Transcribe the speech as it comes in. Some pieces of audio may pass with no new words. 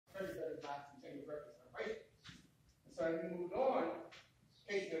So as we moved on,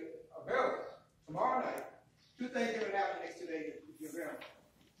 in case you're available, tomorrow night, two things are going to happen the next 2 days if you're available.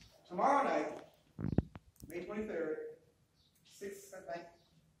 Tomorrow night, May 23rd, 6, I think,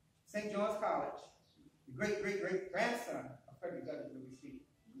 St. John's College, the great-great-great-grandson of Frederick Douglass will be speaking.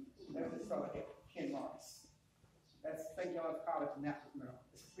 That's his fellow Ken Morris. That's St. John's College in Naples, Maryland.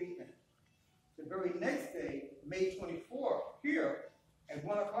 It's a free thing. The very next day, May 24th, here at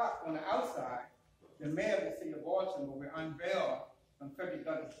 1 o'clock on the outside, the mayor of the city of Baltimore will unveil some Frederick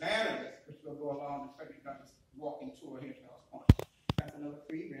Douglass banners, which will go along the Frederick Douglass walking tour here at Charles Point. That's another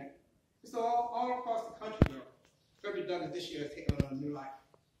free event. So all across the country, Frederick Douglass this year has taken on a new life.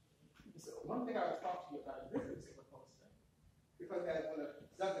 So one thing I would talk to you about is this particular post thing, because it has one of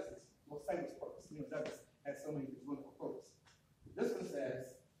Douglas's most famous quotes. You know, Douglas has so many wonderful quotes. This one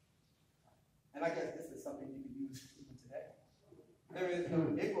says, and I guess this is something you can use even today: there is no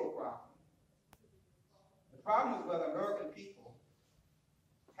Negro problem. The problem is whether American people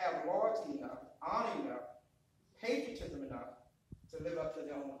have loyalty enough, honor enough, patriotism enough to live up to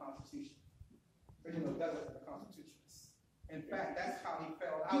their own Constitution. But you know, Douglas was a Constitutionalist. In fact, that's how he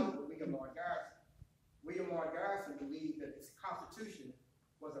fell out with William Lloyd Garrison. William Lloyd Garrison believed that his Constitution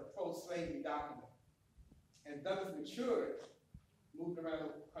was a pro-slavery document. As Douglas matured, moved around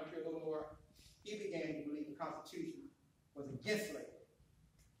the country a little more, he began to believe the Constitution was against slavery.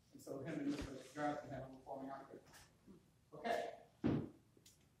 And so him and Mr. Garrison had a little falling out there. Okay.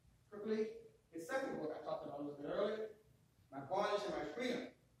 Quickly, his second book I talked about a little bit earlier, My Bondage and My Freedom.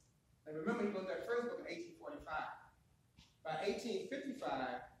 And remember, he wrote that first book in 1845. By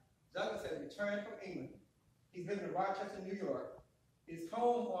 1855, Douglas had returned from England. He's living in Rochester, New York. His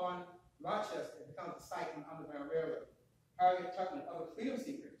home on Rochester becomes a site on the Underground Railroad. Harriet Tubman and other freedom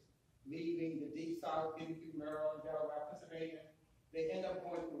seekers, leaving the deep south, getting through Maryland, Delaware, Pennsylvania, they end up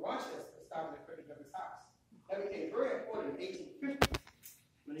going through Rochester, stopping at Frederick Douglass' house. That became very important in 1850,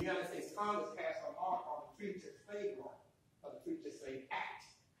 when the United States Congress passed a law called the Fugitive Slave Law, or the Fugitive Slave Act,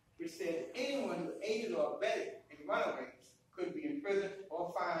 which said anyone who aided or abetted in runaways could be imprisoned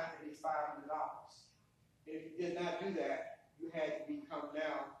or fined at least $500. And if you did not do that, you had to become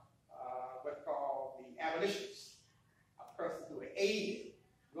now what's called the abolitionists, a person who aided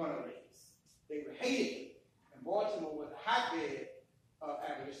runaways. They were hated, and Baltimore was a hotbed of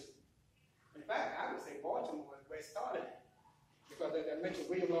abolitionism. In fact, I would say Baltimore was where it started, because as I mentioned,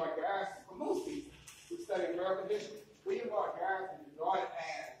 William Lloyd Garrison, for most people who study American history, William Lloyd Garrison is regarded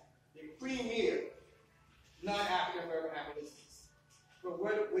as the premier non-African American abolitionist. But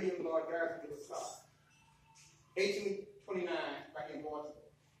where did William Lloyd Garrison get his start? 1829, back in Baltimore.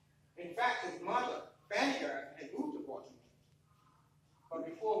 In fact, his mother, Fanny Garrison, had moved to Baltimore. But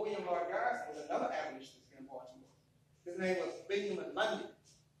before William Lloyd Garrison was another abolitionist here in Baltimore. His name was Benjamin Lundy,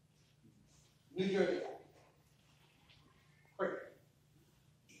 New Jersey guy.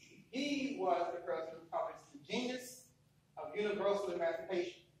 He was the person who published The Genius of Universal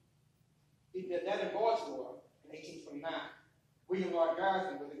Emancipation. He did that in Baltimore in 1829. William Lloyd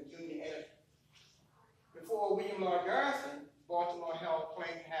Garrison was the junior editor. Before William Lloyd Garrison, Baltimore held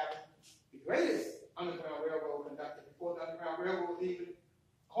claim to having the greatest Underground Railroad conducted before the Underground Railroad was even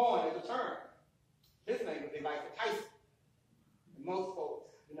coined as a term. His name was Elijah Tyson. And most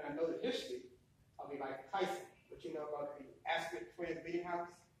folks do not know the history of Elijah Tyson, but you know about the Asquith Twins Meeting House,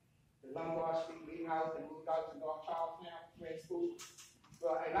 the Lombard Street Meeting House that moved out to North Charlestown Twins School.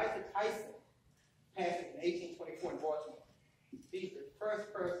 Well, Elijah Tyson passed it in 1824 in Baltimore. He's the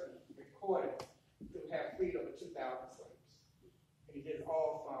first person recorded to have freed over 2,000 slaves. And he did it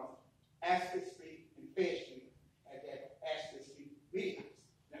all from Asquith Street and Fair Street at that Asquith Street Meeting House.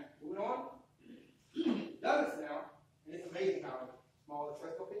 Now, moving on. Douglas now, and it's amazing how small the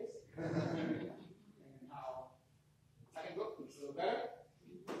first book is, and how the second book is a little better.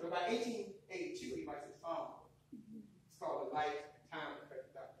 But by 1882, he writes his own book. It's called The Life and Times of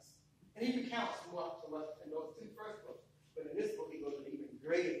Frederick Douglass. And he recounts more to us in those two first books, but in this book, he goes into even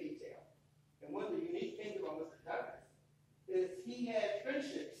greater detail. And one of the unique things about Mr. Douglass is he had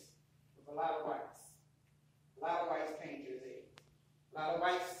friendships with a lot of whites. A lot of whites came to his aid. A lot of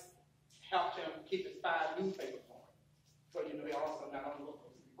whites helped him keep his 5 newspapers going. But you know, he also not only wrote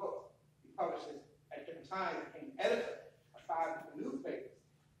those 3 books, he published at different times, he became editor of 5 different newspapers.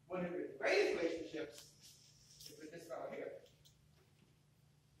 One of his greatest relationships is with this fellow here.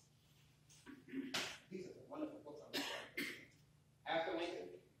 These are the wonderful books I'm reading. After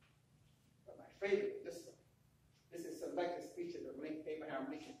Lincoln, but my favorite, this one. This is selected speeches of Abraham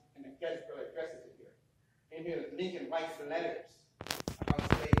Lincoln, and the Gettysburg addresses it here. And here, Lincoln writes the letters about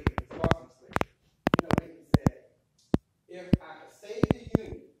slavery, his thoughts on slavery. You know, Lincoln said, if I could save the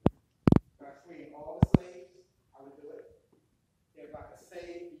Union by freeing all the slaves, I would do it.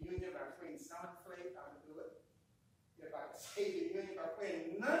 hated the Union by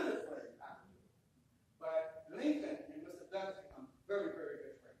putting none of the slaves out. But Lincoln and Mr. Douglas become very, very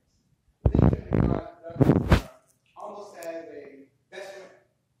good friends. Lincoln regards Douglas almost as a best friend.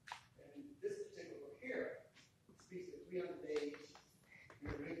 And this particular book here speaks of 300 days in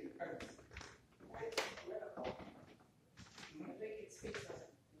the Lincoln presidency. That's critical. I think it speaks of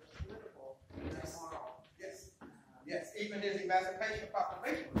the political and the moral. Yes. Yes, even his Emancipation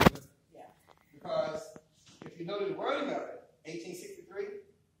Proclamation was good. Yeah. Because if you know the wording of it, 1863,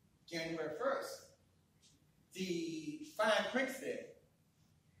 January 1st, the fine print said,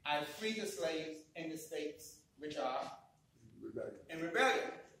 I free the slaves in the states which are in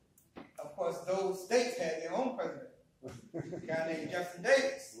rebellion. Of course, those states had their own president, a guy named Jefferson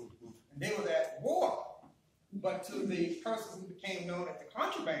Davis, and they were at war. But to the person who became known as the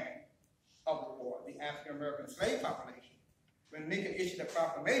contraband of the war, the African American slave population, when Lincoln issued a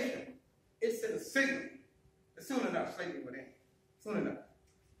proclamation, it sent a signal that soon enough slavery would end. Soon enough.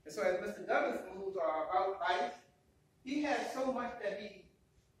 And so as Mr. Douglas moves about life, he had so much that he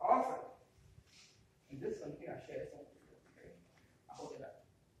offered. And this one here, I shared something. Okay? I hold it up.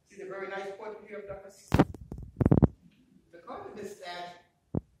 See the very nice portrait here of Douglas? Because of this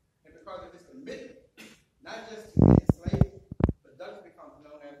statue, and because of this commitment, not just to be enslaved, but Douglas becomes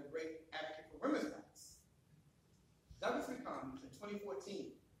known as the great advocate for women's rights. Douglas becomes, in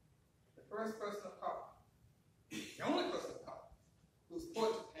 2014, the first person of color, the only person of color, whose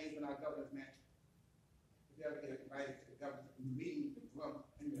portrait hangs in our governor's mansion. If you ever get invited to the governor's meeting room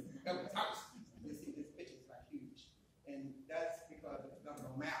in the governor's house, you'll see this picture is like huge. And that's because of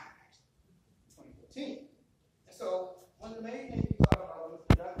Governor O'Malley, actually, 2014. And so, one of the main things we talk about with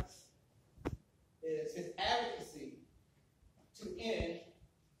Mr. Douglas is his advocacy to end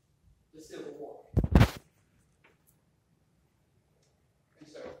the Civil War. And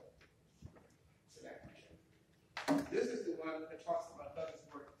so that picture. This is the one that talks about Douglas'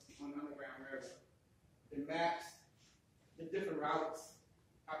 work on the Underground Railroad. It maps the different routes,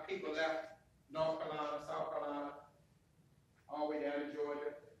 how people left North Carolina, South Carolina, all the way down to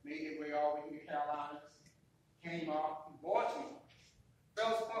Georgia, made their way all the way to the Carolinas, came off to Baltimore.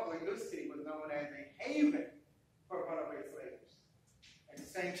 Fells Point, this city, was known as a haven for runaway slaves. At the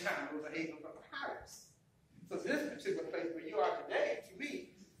same time, it was a haven for pirates. So this particular place where you are today, to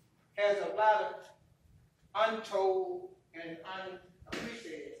me, has a lot of untold and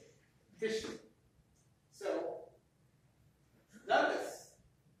unappreciated history. So, Douglas,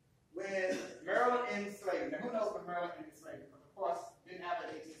 when Maryland ended slavery, now who knows when Maryland ended slavery? Because of course, didn't happen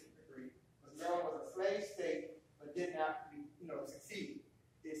in 1863, because Maryland was a slave state, but did not, succeed.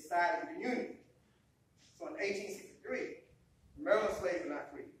 It sided with the Union. So in 1863, Maryland slaves were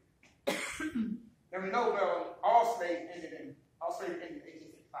not free. Now we know Maryland, all slaves ended in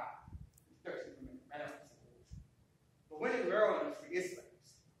 1865. 13th Amendment, right after the Civil War. But when did Maryland free its slaves?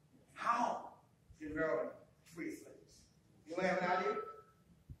 How did Maryland free slaves? Anyone have an idea?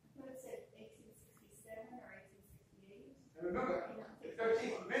 What is it, 1867 or 1868? And remember, the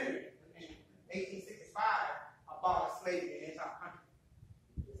 13th Amendment in 1865 abolished slavery in the entire country.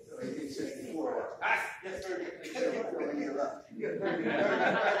 1864. Yes, very good.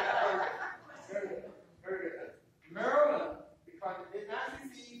 Very good. Maryland, because it did not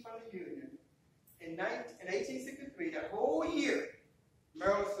secede from the Union, in 1863, that whole year,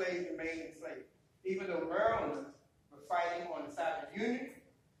 Maryland slaves remained enslaved, even though Marylanders were fighting on the side of the Union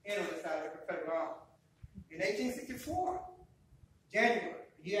and on the side of the Confederate Army. In 1864, January,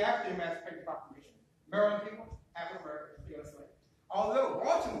 the year after the Emancipation Proclamation, Maryland people, African Americans, still enslaved. Although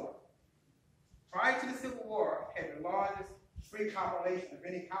Baltimore, prior to the Civil War, had the largest free population of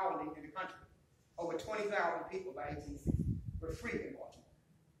any colony in the country. Over 20,000 people by 1860 were free in Baltimore.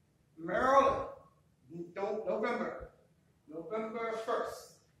 Maryland, November 1st,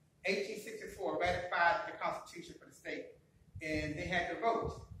 1864, ratified the Constitution for the state, and they had to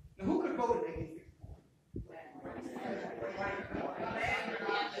vote. Now, who could vote in 1864?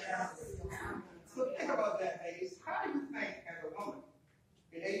 So think about that, ladies. How do you think, as a woman,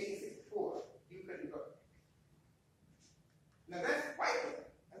 in 1864, you couldn't vote? Now that's white women.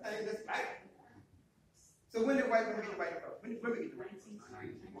 That's not even just black women. So when did white women get the right to vote? When did women get the right to vote?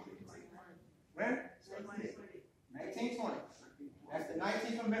 When? 1920. That's the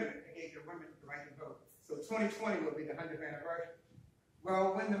 19th Amendment that gave the women the right to vote. So 2020 will be the 100th anniversary.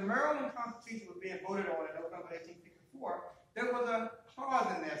 Well, when the Maryland Constitution was being voted on in November 1864, there was a clause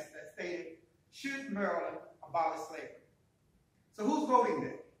in there that stated, should Maryland abolish slavery? So who's voting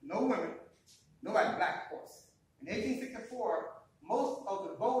there? No women, nobody black, of course. In 1864, most of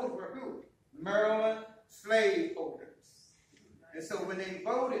the voters were who? Maryland slave holders. And so when they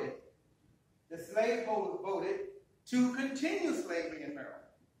voted, the slave holders voted to continue slavery in Maryland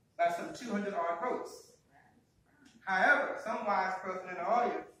by some 200 odd votes. However, some wise person in the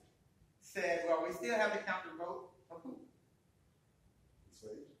audience said, well, we still have to count the vote of who?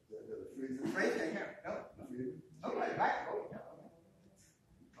 Slaves can't count. No. Nobody black vote.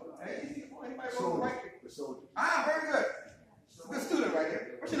 Anybody vote white? Ah, very good. Good student right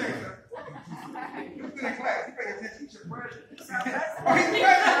here. What's your name, sir? You're good in class. You pay attention. You're president. Oh, he's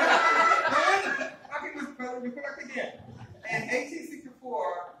president. Okay, Mr. President, you correct again. In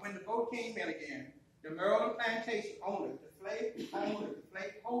 1864, when the vote came in again, the Maryland plantation owners, the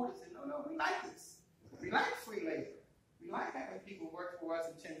slave holders said, no, we like this. We like free labor. We like having people work for us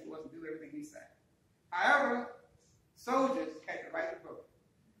and tend to us and do everything we say. However, soldiers had the right to vote.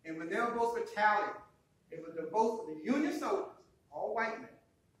 And when their votes were tallied, it was the votes of the Union soldiers, all white men,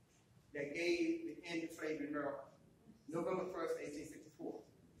 that gave the end of slavery in Maryland, November 1st, 1864.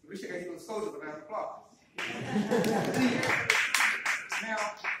 So we should give those soldiers a round of applause. Now,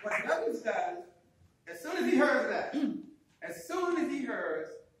 what Douglas does, as soon as he hears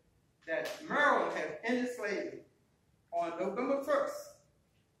that Maryland has ended slavery on November 1st,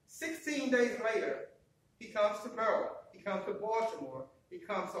 16 days later, he comes to Maryland, he comes to Baltimore, he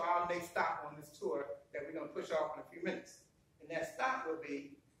comes to our next stop on this tour that we're going to push off in a few minutes. And that stop will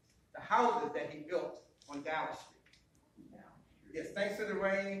be the houses that he built on Dallas Street. Yes, thanks to the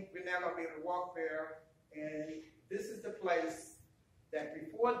rain, we're now going to be able to walk there. And this is the place that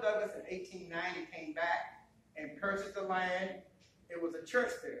before Douglas in 1890 came back and purchased the land, it was a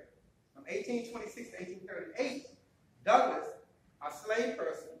church there. From 1826 to 1838, Douglas, a slave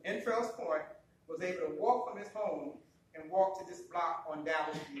person in Fells Point, was able to walk from his home and walk to this block on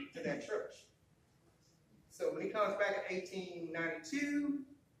Dallas Street to that church. So when he comes back in 1892,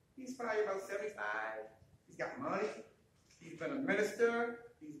 he's probably about 75. He's got money. He's been a minister.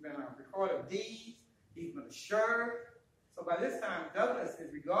 He's been a recorder of deeds. He's been a sheriff. So by this time, Douglas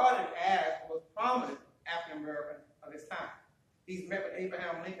is regarded as the most prominent African American of his time. He's met with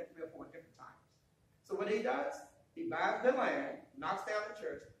Abraham Lincoln 3 or 4 different times. So what he does, he buys the land, knocks down the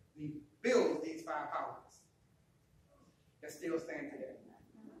church, and he builds these 5 houses that still stand today.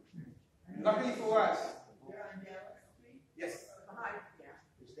 Luckily for us, yes.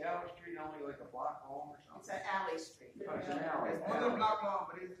 Is Dallas Street only like a block long or something? It's an alley street. Oh, it's an alley. It's more than a block long,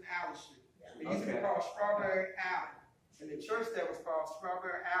 but it's an alley street. It used to be called Strawberry Alley. And the church there was called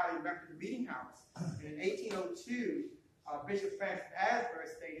Strawberry Alley Methodist Meeting House. And in 1802, Bishop Francis Asbury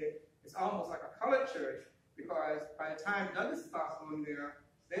stated it's almost like a colored church because by the time Douglas starts going there,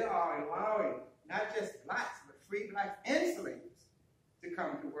 they are allowing not just blacks, but free blacks and slaves to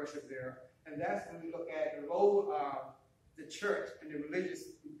come to worship there. And that's when we look at the role of the church and the religious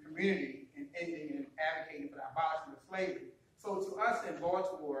community in ending and advocating for the abolishment of slavery. So to us in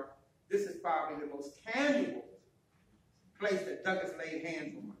Baltimore, this is probably the most tangible place that Douglas laid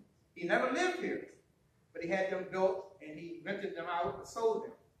hands on. He never lived here, but he had them built and he rented them out and sold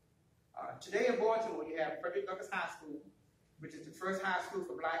them. Today in Baltimore, you have Frederick Douglass High School, which is the first high school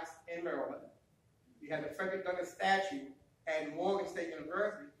for blacks in Maryland. You have the Frederick Douglass statue at Morgan State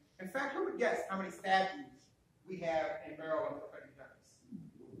University. In fact, who would guess how many statues we have in Maryland for Frederick Douglass?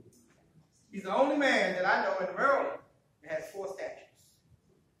 He's the only man that I know in Maryland that has 4 statues.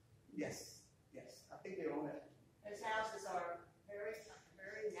 Yes, I think they're on that. His houses are very,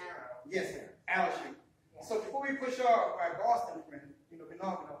 very narrow. Yes,